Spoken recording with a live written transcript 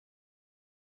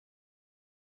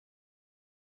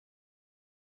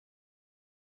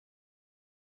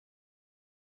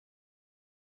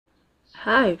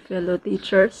Hi, fellow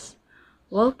teachers.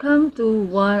 Welcome to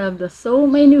one of the so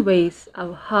many ways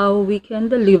of how we can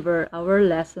deliver our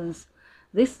lessons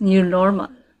this new normal.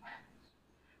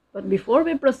 But before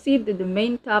we proceed to the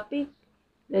main topic,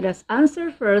 let us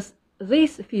answer first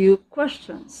these few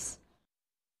questions.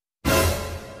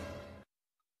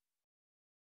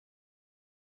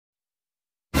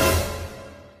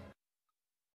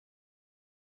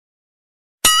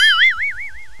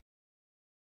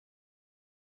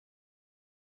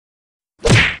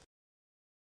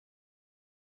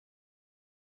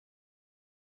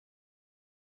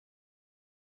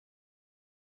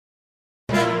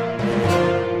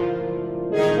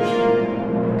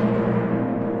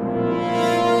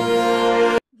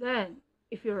 Then,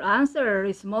 if your answer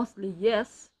is mostly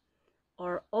yes,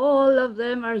 or all of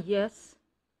them are yes,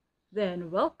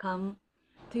 then welcome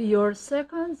to your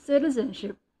second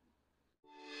citizenship.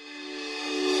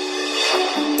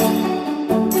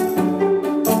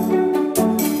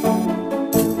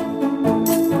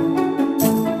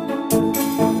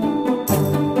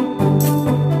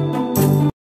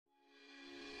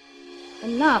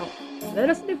 And now, let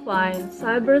us define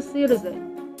cyber citizen.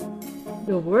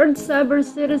 The word cyber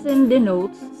citizen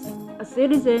denotes a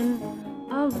citizen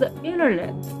of the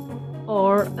internet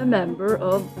or a member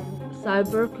of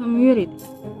cyber community.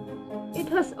 It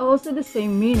has also the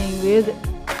same meaning with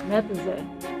netizen.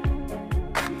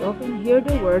 We often hear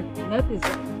the word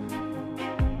netizen.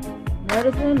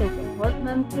 Netizen is a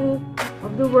portmanteau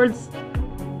of the words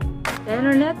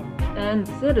internet and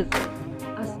citizen,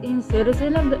 as in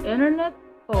citizen of the internet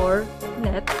or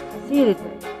net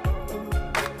citizen.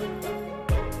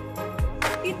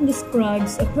 It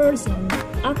describes a person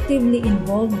actively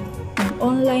involved in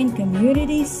online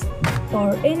communities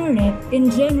or internet in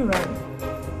general.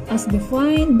 As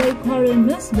defined by Karen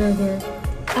Messberger,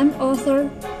 an author,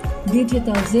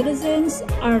 digital citizens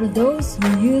are those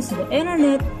who use the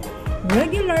internet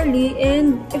regularly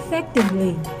and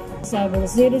effectively. Cyber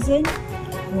citizen,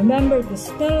 remember to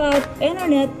spell out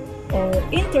internet or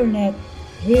internet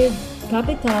with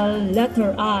capital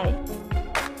letter I.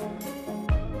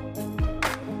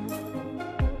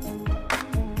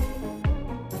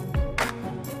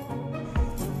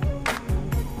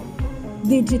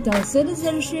 Digital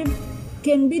citizenship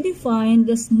can be defined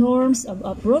as norms of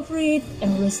appropriate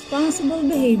and responsible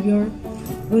behavior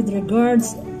with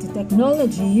regards to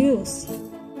technology use.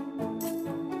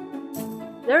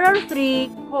 There are three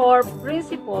core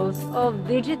principles of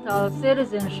digital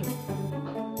citizenship.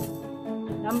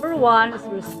 Number one is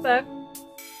respect,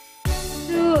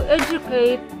 2,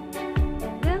 educate,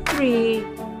 then 3,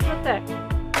 protect.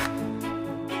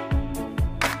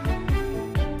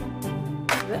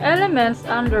 The elements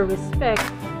under respect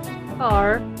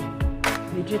are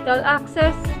digital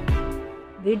access,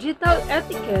 digital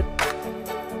etiquette,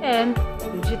 and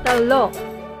digital law.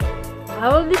 I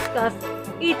will discuss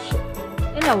each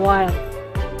in a while.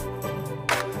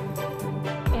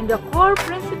 In the core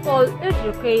principle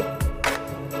educate,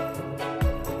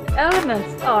 the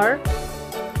elements are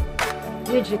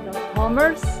digital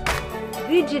commerce,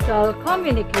 digital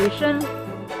communication,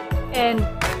 and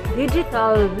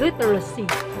digital literacy.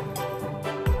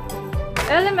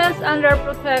 Elements under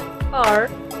protect are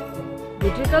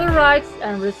digital rights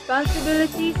and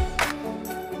responsibilities,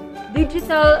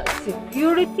 digital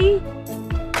security,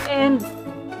 and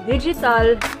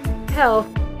digital health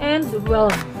and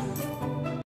wellness.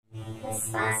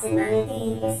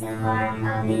 Responsibility is the heart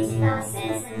of digital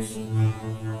citizenship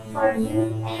for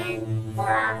you and for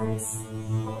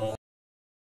others.